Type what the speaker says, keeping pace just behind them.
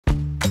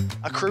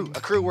A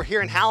crew. We're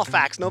here in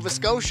Halifax, Nova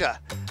Scotia.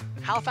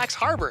 Halifax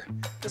Harbor.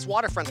 This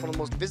waterfront's one of the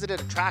most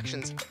visited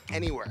attractions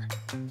anywhere.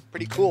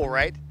 Pretty cool,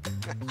 right?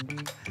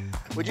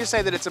 Would you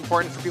say that it's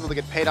important for people to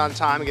get paid on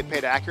time and get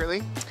paid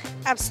accurately?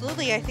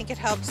 Absolutely. I think it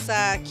helps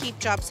keep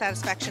job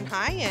satisfaction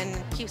high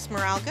and keeps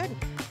morale good.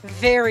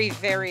 Very,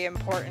 very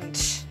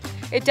important.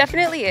 It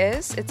definitely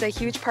is. It's a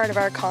huge part of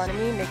our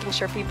economy, making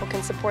sure people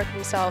can support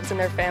themselves and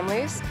their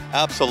families.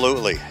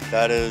 Absolutely.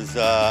 That is,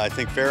 I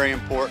think, very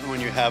important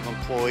when you have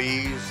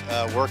employees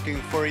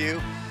working for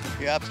you.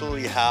 You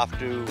absolutely have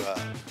to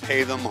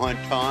pay them on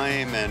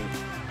time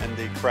and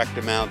the correct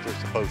amount they're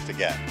supposed to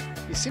get.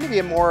 You seem to be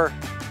at more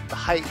the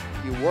height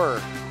you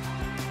were.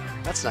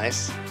 That's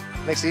nice.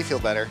 Makes me feel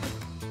better.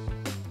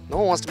 No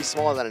one wants to be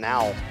smaller than an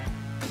owl.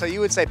 So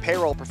you would say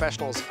payroll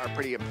professionals are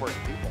pretty important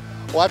people?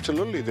 Well,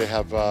 absolutely. They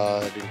have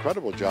an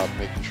incredible job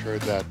making sure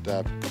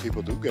that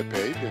people do get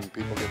paid and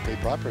people get paid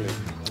properly.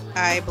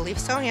 I believe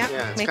so,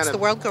 yeah. Makes the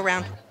world go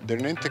round. They're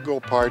an integral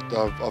part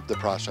of the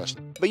process.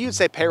 But you'd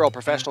say payroll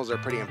professionals are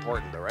pretty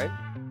important though, right?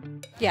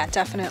 Yeah,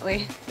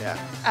 definitely. Yeah.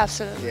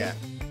 Absolutely. Yeah.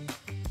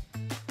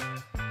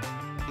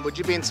 Would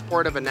you be in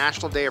support of a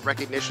National Day of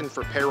Recognition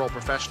for payroll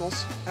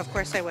professionals? Of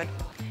course I would.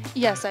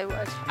 Yes, I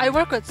would. I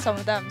work with some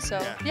of them, so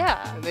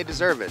yeah. And they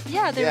deserve it.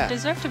 Yeah, they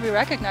deserve to be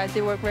recognized.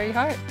 They work very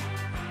hard.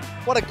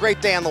 What a great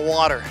day on the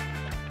water.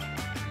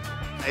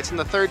 It's on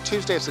the third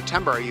Tuesday of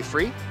September. Are you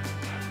free?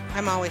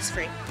 I'm always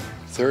free.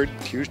 Third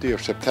Tuesday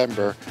of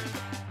September.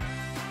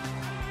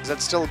 Is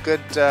that still good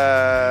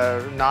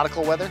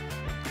nautical weather?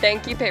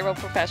 Thank you, payroll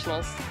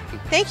professionals.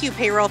 Thank you,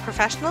 payroll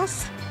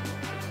professionals.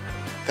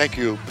 Thank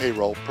you,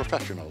 payroll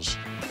professionals.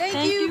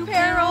 Thank you,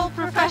 payroll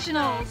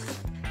professionals.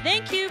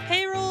 Thank you,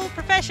 payroll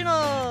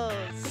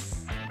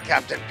professionals.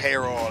 Captain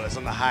Payroll is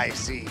on the high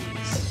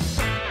seas.